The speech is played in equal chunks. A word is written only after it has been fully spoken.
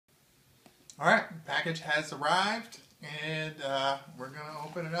Alright, package has arrived and we're going to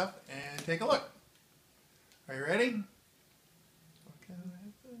open it up and take a look. Are you ready? Okay,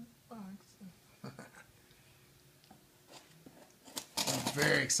 box. I'm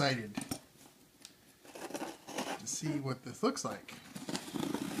very excited to see what this looks like.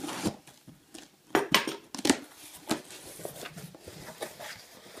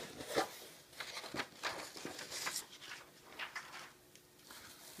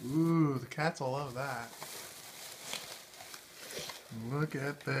 Ooh, the cats will love that. Look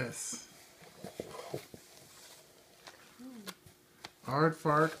at this.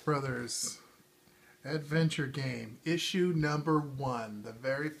 Aardvark Brothers Adventure Game, issue number 1, the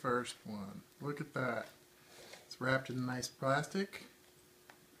very first one. Look at that. It's wrapped in nice plastic.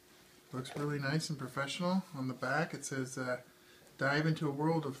 Looks really nice and professional. On the back it says, dive into a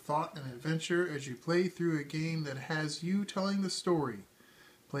world of thought and adventure as you play through a game that has you telling the story.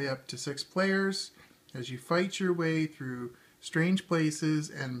 Play up to 6 players as you fight your way through strange places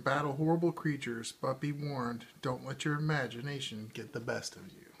and battle horrible creatures, but be warned, don't let your imagination get the best of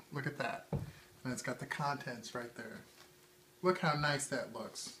you. Look at that. And it's got the contents right there. Look how nice that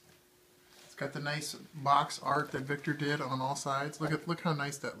looks. It's got the nice box art that Victor did on all sides. Look how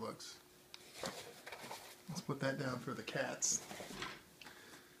nice that looks. Let's put that down for the cats.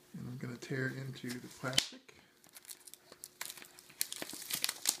 And I'm going to tear into the plastic.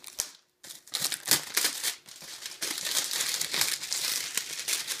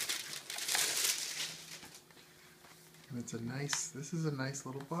 And it's a nice, this is a nice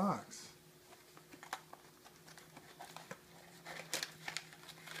little box.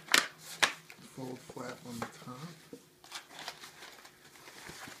 Fold flat on the top.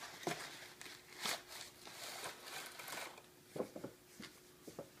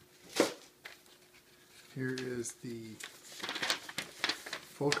 Here is the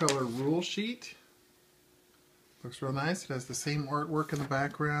full color rule sheet. Looks real nice. It has the same artwork in the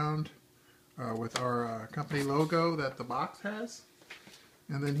background. With our company logo that the box has.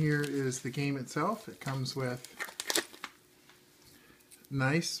 And then here is the game itself. It comes with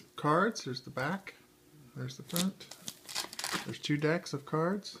nice cards. There's the back. There's the front. There's 2 decks of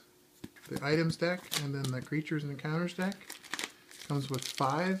cards. The items deck and then the creatures and encounters deck. Comes with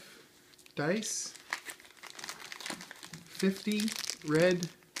 5 dice. 50 red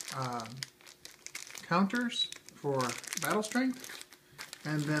counters for battle strength.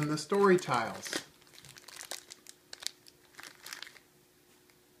 And then the story tiles.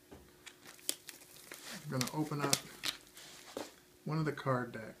 I'm going to open up one of the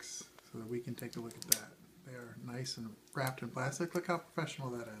card decks so that we can take a look at that. They are nice and wrapped in plastic. Look how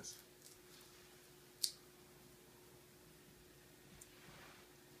professional that is.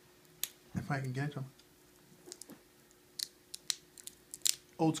 If I can get them.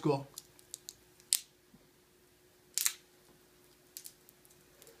 Old school.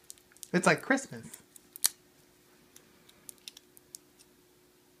 It's like Christmas.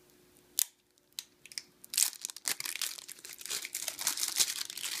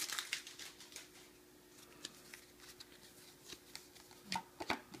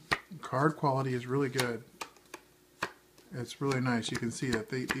 Card quality is really good. It's really nice. You can see that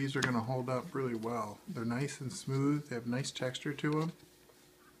these are going to hold up really well. They're nice and smooth. They have nice texture to them.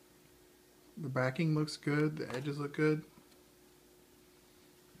 The backing looks good. The edges look good.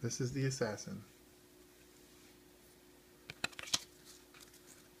 This is the assassin.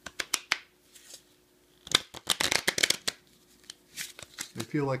 They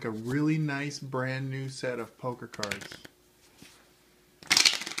feel like a really nice brand new set of poker cards.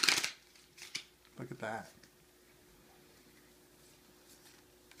 Look at that.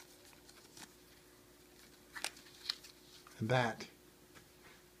 And that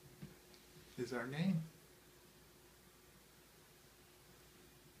is our game.